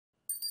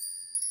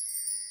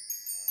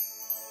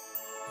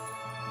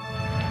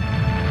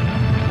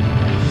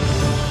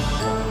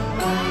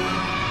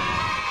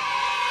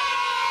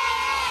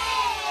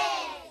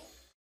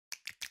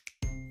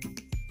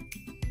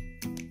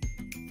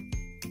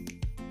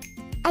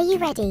Are you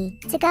ready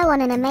to go on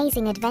an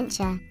amazing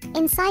adventure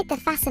inside the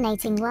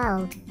fascinating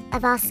world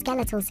of our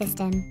skeletal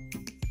system?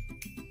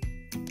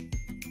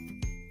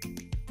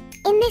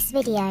 In this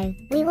video,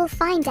 we will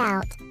find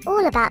out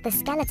all about the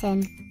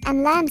skeleton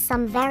and learn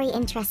some very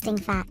interesting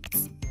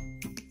facts.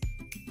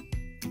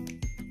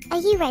 Are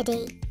you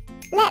ready?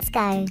 Let's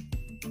go!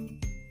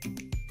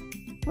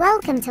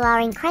 Welcome to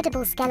our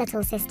incredible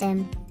skeletal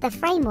system, the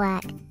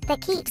framework that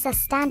keeps us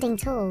standing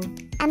tall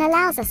and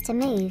allows us to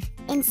move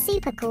in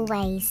super cool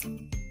ways.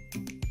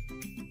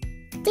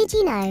 Did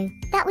you know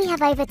that we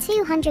have over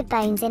 200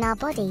 bones in our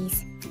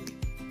bodies?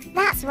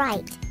 That's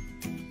right.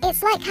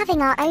 It's like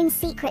having our own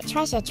secret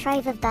treasure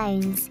trove of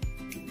bones.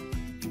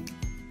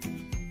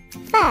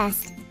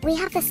 First, we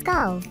have the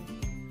skull.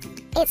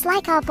 It's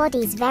like our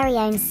body's very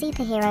own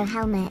superhero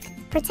helmet,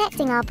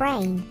 protecting our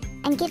brain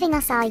and giving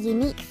us our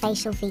unique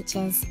facial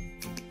features.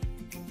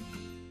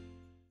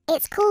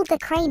 It's called the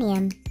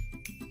cranium.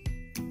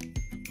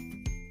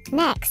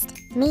 Next,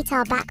 meet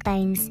our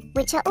backbones,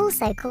 which are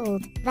also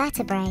called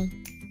vertebrae.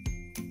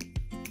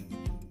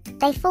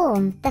 They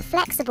form the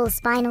flexible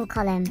spinal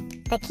column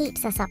that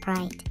keeps us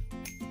upright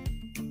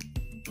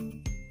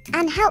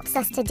and helps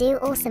us to do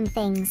awesome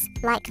things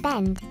like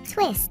bend,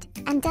 twist,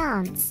 and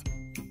dance.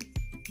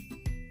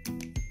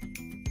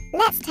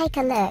 Let's take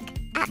a look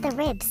at the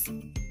ribs.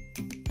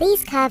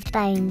 These curved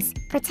bones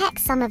protect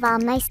some of our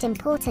most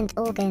important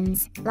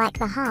organs, like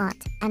the heart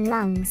and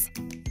lungs.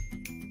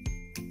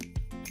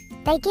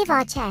 They give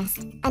our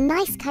chest a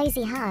nice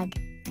cozy hug.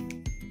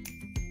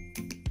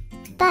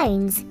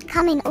 Bones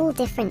come in all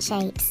different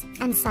shapes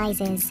and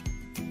sizes.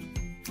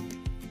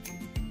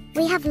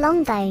 We have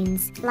long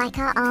bones, like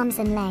our arms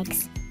and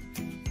legs.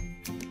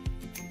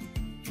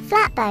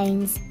 Flat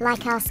bones,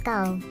 like our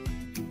skull.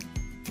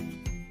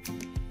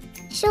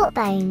 Short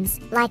bones,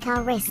 like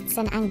our wrists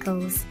and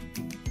ankles.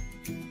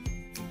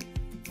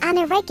 And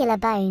irregular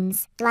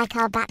bones, like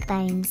our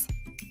backbones.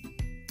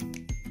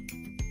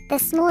 The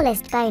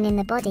smallest bone in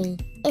the body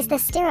is the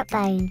stirrup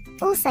bone,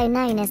 also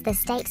known as the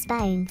Stapes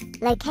bone,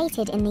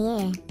 located in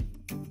the ear.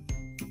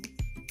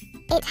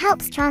 It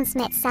helps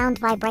transmit sound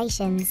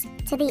vibrations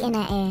to the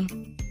inner ear.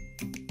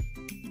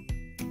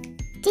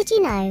 Did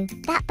you know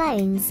that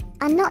bones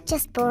are not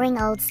just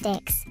boring old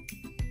sticks?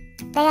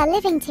 They are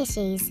living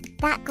tissues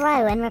that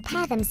grow and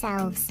repair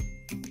themselves.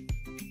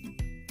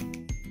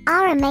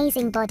 Our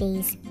amazing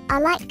bodies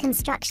are like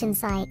construction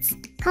sites,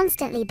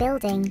 constantly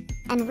building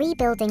and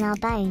rebuilding our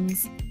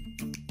bones.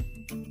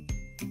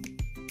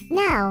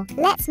 Now,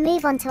 let's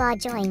move on to our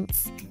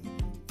joints.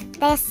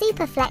 They are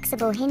super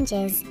flexible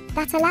hinges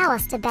that allow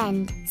us to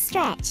bend,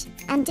 stretch,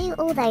 and do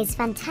all those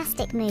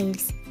fantastic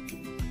moves.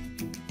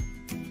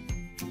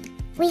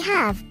 We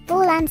have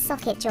ball and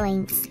socket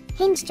joints,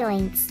 hinge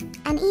joints,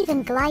 and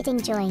even gliding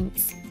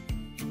joints.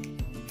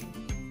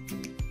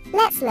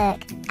 Let's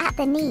look at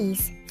the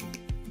knees.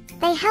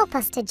 They help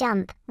us to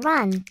jump,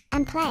 run,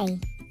 and play.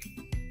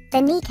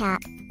 The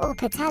kneecap, or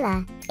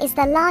patella, is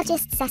the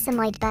largest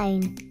sesamoid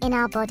bone in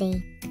our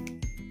body.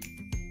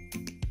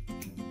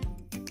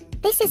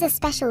 This is a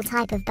special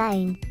type of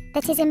bone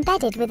that is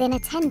embedded within a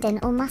tendon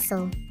or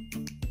muscle.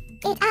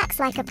 It acts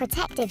like a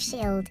protective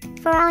shield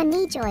for our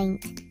knee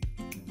joint.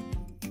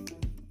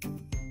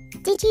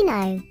 Did you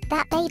know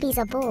that babies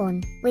are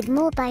born with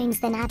more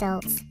bones than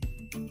adults?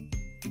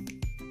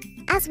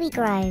 As we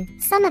grow,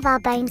 some of our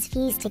bones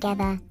fuse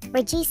together,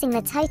 reducing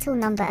the total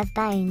number of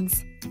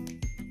bones.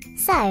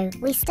 So,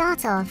 we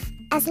start off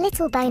as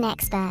little bone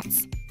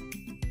experts.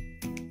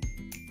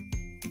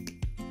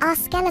 Our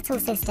skeletal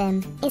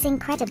system is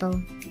incredible.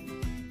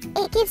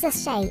 It gives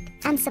us shape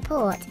and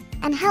support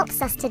and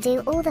helps us to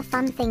do all the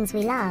fun things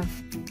we love.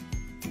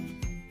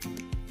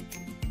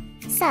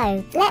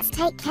 So, let's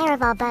take care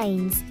of our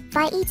bones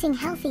by eating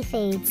healthy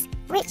foods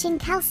rich in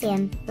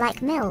calcium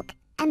like milk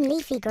and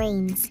leafy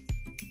greens.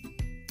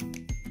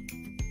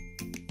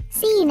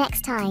 See you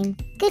next time.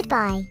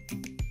 Goodbye.